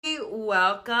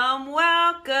welcome,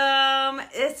 welcome.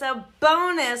 It's a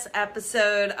bonus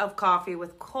episode of Coffee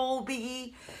with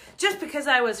Colby. Just because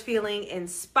I was feeling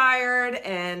inspired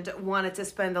and wanted to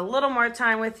spend a little more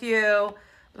time with you.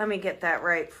 Let me get that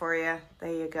right for you.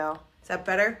 There you go. Is that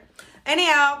better?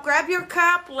 Anyhow, grab your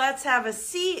cup, let's have a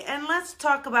seat, and let's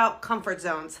talk about comfort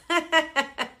zones.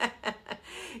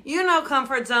 You know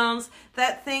comfort zones,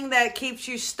 that thing that keeps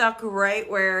you stuck right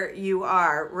where you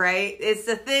are, right? It's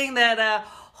the thing that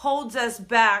holds us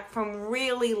back from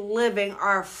really living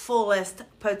our fullest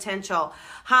potential.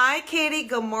 Hi, Katie.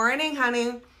 Good morning,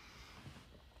 honey.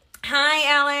 Hi,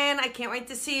 Ellen. I can't wait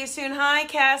to see you soon. Hi,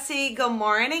 Cassie. Good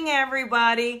morning,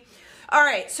 everybody. All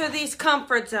right, so these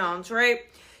comfort zones, right?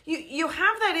 You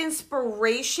have that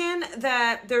inspiration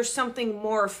that there's something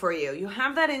more for you. You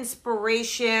have that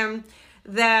inspiration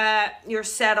that you're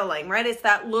settling, right? It's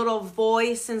that little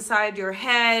voice inside your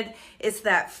head. It's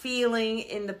that feeling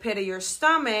in the pit of your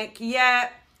stomach,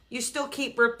 yet you still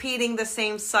keep repeating the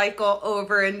same cycle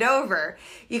over and over.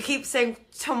 You keep saying,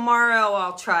 tomorrow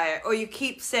I'll try it. Or you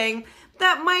keep saying,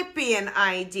 that might be an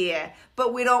idea,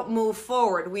 but we don't move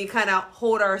forward. We kind of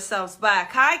hold ourselves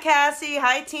back. Hi, Cassie.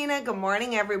 Hi, Tina. Good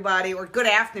morning, everybody. Or good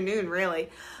afternoon, really.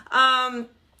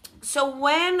 So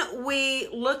when we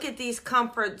look at these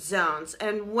comfort zones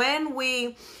and when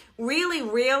we really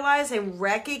realize and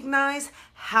recognize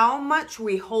how much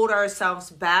we hold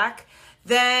ourselves back,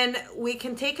 then we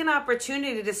can take an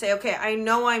opportunity to say, okay, I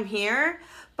know I'm here,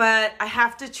 but I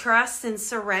have to trust and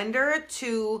surrender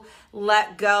to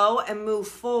let go and move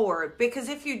forward. Because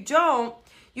if you don't,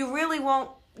 you really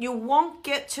won't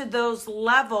get to those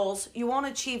levels. You won't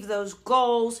achieve those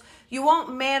goals. You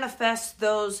won't manifest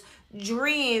those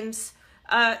dreams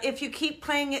if you keep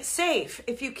playing it safe,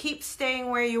 if you keep staying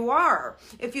where you are,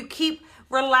 if you keep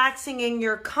relaxing in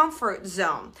your comfort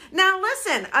zone. Now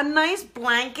listen, a nice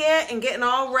blanket and getting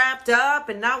all wrapped up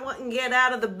and not wanting to get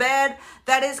out of the bed,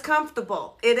 that is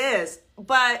comfortable. It is.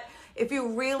 But if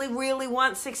you really, really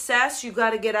want success, you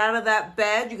got to get out of that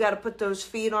bed. You got to put those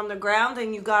feet on the ground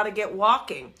and you got to get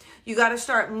walking. You got to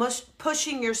start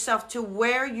pushing yourself to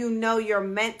where you know you're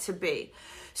meant to be.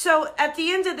 So at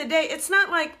the end of the day, it's not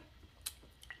like,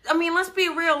 let's be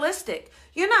realistic.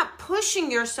 You're not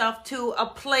pushing yourself to a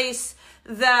place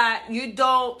that you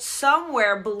don't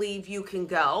somewhere believe you can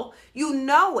go. You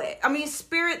know it.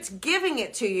 Spirit's giving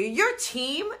it to you. Your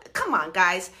team, come on,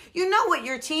 guys. You know what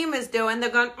your team is doing. They're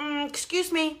going,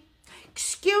 excuse me,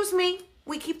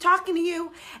 we keep talking to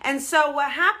you. And so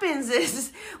what happens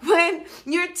is when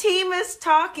your team is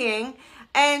talking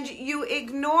and you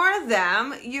ignore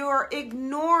them, you're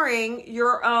ignoring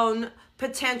your own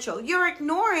potential. You're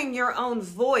ignoring your own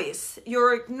voice.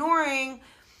 You're ignoring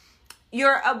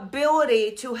your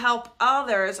ability to help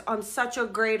others on such a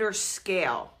greater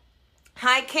scale.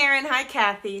 Hi, Karen. Hi,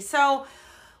 Kathy. So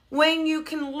when you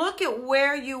can look at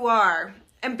where you are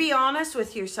and be honest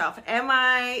with yourself, am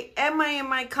I in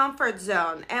my comfort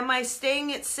zone? Am I staying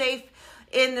it safe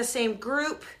in the same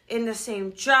group, in the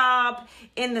same job,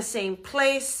 in the same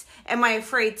place? Am I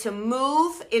afraid to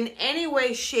move in any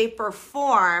way, shape, or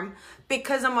form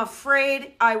because I'm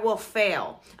afraid I will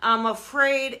fail? I'm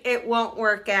afraid it won't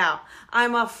work out.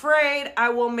 I'm afraid I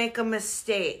will make a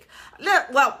mistake.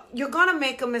 Well, you're going to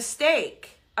make a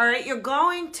mistake, all right? You're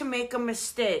going to make a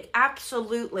mistake,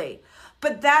 absolutely.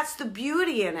 But that's the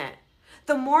beauty in it.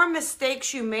 The more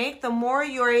mistakes you make, the more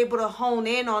you're able to hone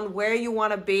in on where you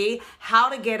want to be, how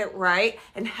to get it right,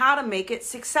 and how to make it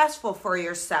successful for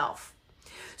yourself.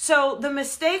 So the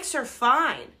mistakes are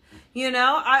fine.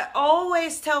 I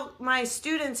always tell my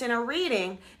students in a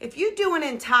reading, if you do an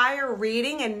entire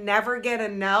reading and never get a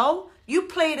no, you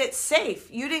played it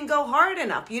safe. You didn't go hard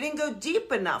enough. You didn't go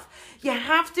deep enough. You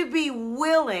have to be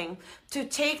willing to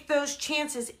take those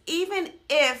chances, even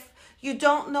if you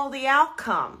don't know the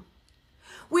outcome.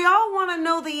 We all want to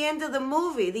know the end of the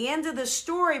movie, the end of the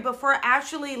story before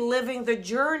actually living the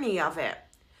journey of it.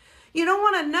 You don't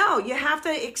want to know. You have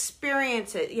to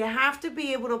experience it. You have to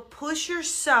be able to push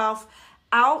yourself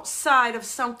outside of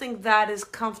something that is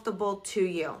comfortable to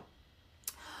you.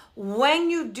 When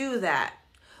you do that,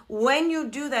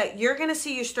 you're going to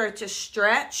see you start to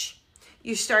stretch,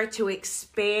 you start to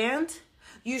expand,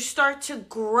 you start to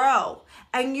grow,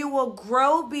 and you will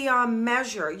grow beyond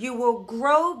measure. You will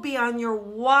grow beyond your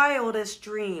wildest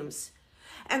dreams.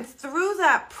 And through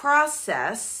that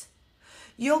process,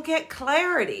 you'll get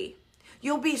clarity.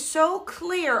 You'll be so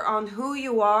clear on who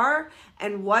you are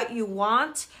and what you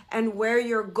want and where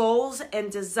your goals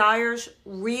and desires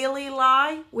really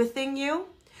lie within you.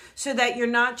 so that you're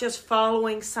not just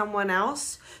following someone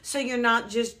else. So you're not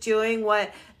just doing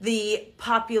what the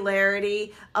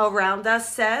popularity around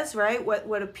us says, right? What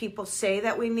do people say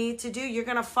that we need to do? You're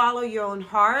going to follow your own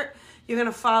heart. You're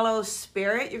going to follow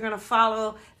spirit. You're going to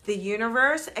follow the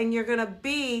universe, and you're going to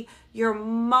be your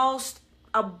most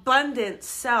abundant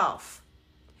self.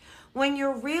 When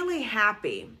you're really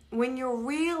happy, when you're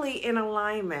really in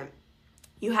alignment,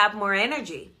 you have more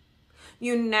energy.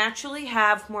 You naturally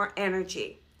have more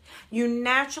energy. You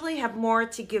naturally have more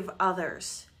to give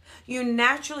others. You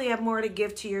naturally have more to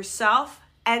give to yourself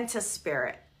and to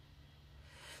spirit.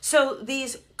 So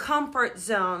these comfort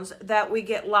zones that we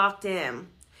get locked in,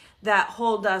 that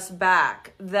hold us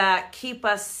back, that keep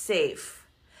us safe,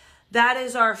 that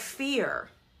is our fear.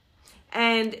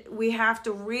 And we have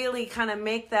to really kind of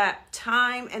make that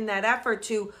time and that effort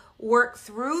to work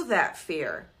through that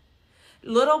fear.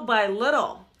 Little by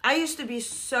little. I used to be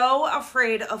so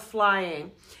afraid of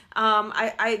flying.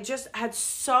 I just had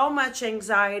so much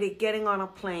anxiety getting on a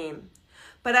plane.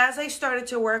 But as I started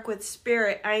to work with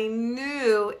spirit, I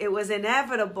knew it was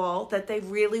inevitable that they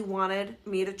really wanted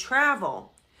me to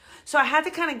travel. So I had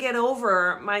to kind of get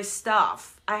over my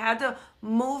stuff. I had to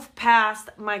move past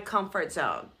my comfort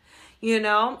zone. You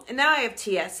know, and now I have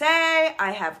TSA,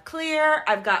 I have Clear,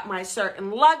 I've got my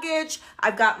certain luggage,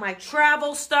 I've got my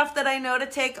travel stuff that I know to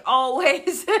take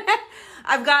always.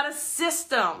 I've got a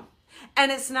system,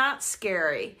 and it's not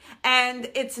scary, and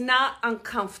it's not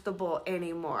uncomfortable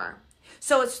anymore.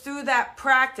 So it's through that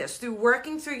practice, through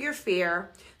working through your fear,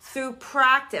 through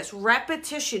practice,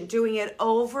 repetition, doing it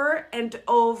over and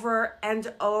over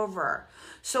and over.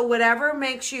 So whatever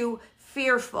makes you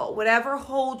fearful, whatever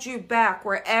holds you back,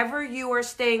 wherever you are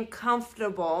staying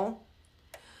comfortable,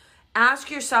 ask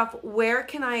yourself, where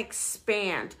can I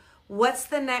expand? What's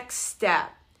the next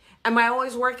step? Am I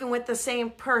always working with the same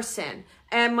person?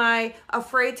 Am I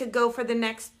afraid to go for the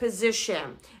next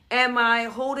position? Am I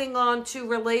holding on to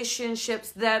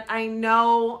relationships that I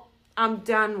know I'm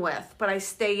done with, but I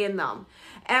stay in them?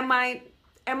 Am I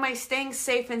staying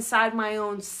safe inside my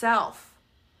own self?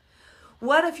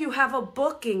 What if you have a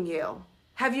book in you?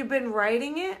 Have you been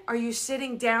writing it? Are you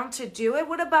sitting down to do it?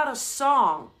 What about a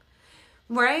song?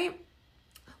 Right?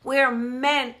 We're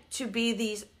meant to be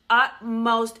these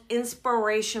utmost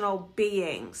inspirational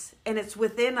beings, and it's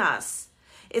within us.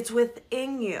 It's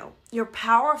within you. You're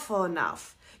powerful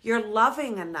enough. You're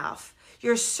loving enough.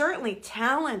 You're certainly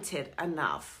talented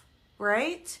enough,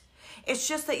 right? It's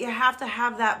just that you have to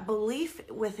have that belief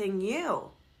within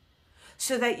you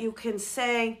so that you can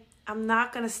say, I'm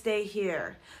not going to stay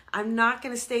here. I'm not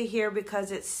going to stay here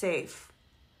because it's safe.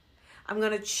 I'm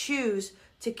going to choose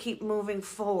to keep moving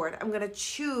forward. I'm going to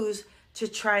choose to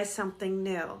try something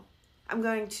new. I'm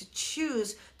going to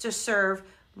choose to serve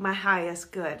my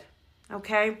highest good.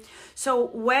 Okay? So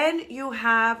when you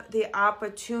have the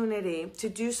opportunity to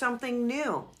do something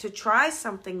new, to try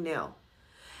something new,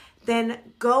 then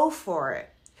go for it.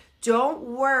 Don't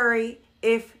worry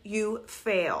if you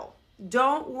fail.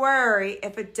 Don't worry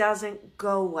if it doesn't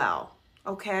go well,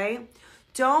 okay?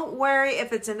 Don't worry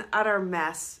if it's an utter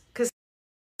mess, because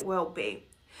it will be.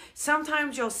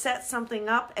 Sometimes you'll set something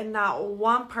up and not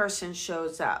one person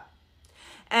shows up.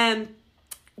 And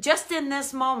just in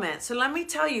this moment, so let me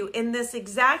tell you, in this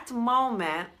exact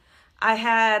moment, I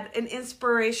had an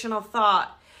inspirational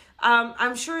thought.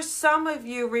 I'm sure some of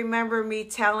you remember me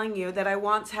telling you that I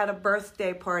once had a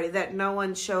birthday party that no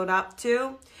one showed up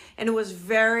to. And it was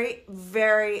very,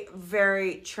 very,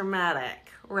 very traumatic,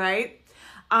 right?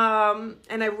 And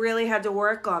I really had to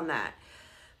work on that.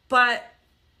 But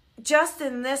just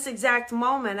in this exact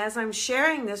moment, as I'm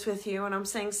sharing this with you, and I'm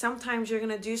saying sometimes you're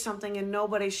going to do something and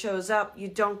nobody shows up, you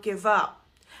don't give up.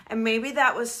 And maybe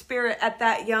that was spirit at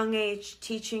that young age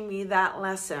teaching me that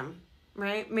lesson.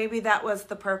 Right? Maybe that was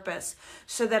the purpose,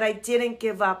 so that I didn't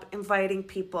give up inviting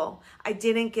people. I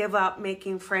didn't give up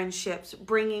making friendships,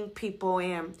 bringing people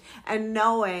in, and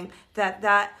knowing that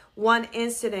that one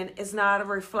incident is not a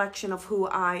reflection of who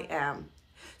I am.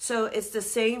 So it's the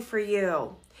same for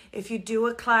you. If you do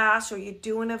a class or you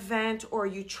do an event or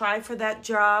you try for that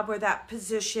job or that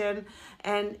position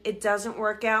and it doesn't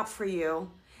work out for you,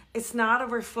 it's not a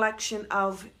reflection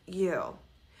of you.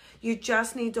 You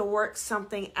just need to work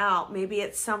something out. Maybe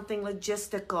it's something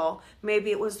logistical. Maybe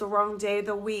it was the wrong day of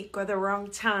the week or the wrong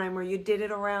time, or you did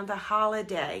it around a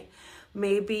holiday.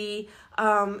 Maybe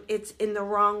it's in the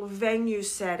wrong venue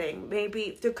setting.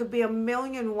 Maybe there could be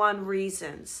 1,000,001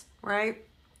 reasons, right?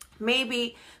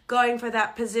 Maybe going for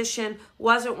that position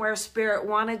wasn't where spirit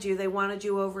wanted you. They wanted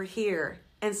you over here.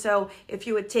 And so if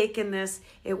you had taken this,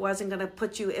 it wasn't going to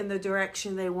put you in the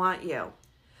direction they want you.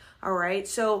 All right.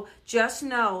 So just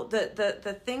know that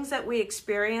the things that we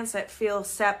experience that feel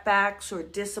setbacks or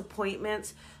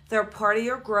disappointments, they're part of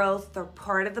your growth. They're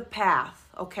part of the path.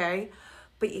 Okay.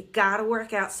 But you got to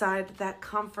work outside that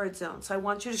comfort zone. So I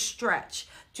want you to stretch.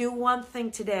 Do one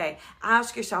thing today.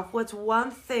 Ask yourself, what's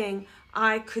one thing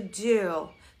I could do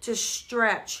to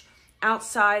stretch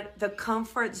outside the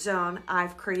comfort zone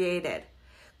I've created?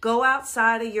 Go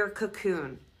outside of your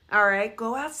cocoon. All right.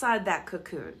 Go outside that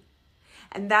cocoon.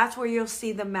 And that's where you'll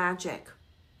see the magic.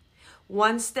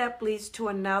 One step leads to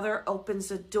another, opens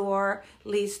a door,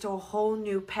 leads to a whole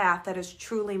new path that is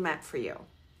truly meant for you.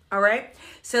 All right?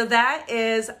 So that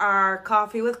is our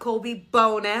Coffee with Colby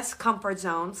bonus, Comfort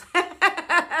Zones.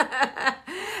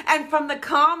 And from the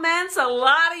comments, a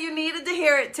lot of you needed to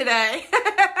hear it today.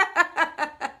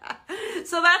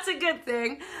 So that's a good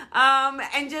thing.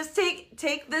 And just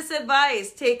take this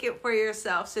advice. Take it for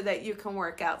yourself so that you can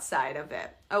work outside of it.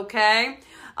 Okay?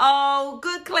 Oh,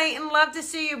 good, Clayton. Love to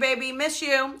see you, baby. Miss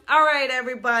you. All right,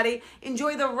 everybody.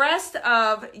 Enjoy the rest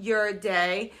of your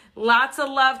day. Lots of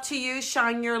love to you.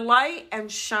 Shine your light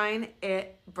and shine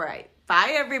it bright.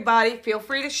 Bye, everybody. Feel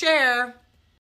free to share.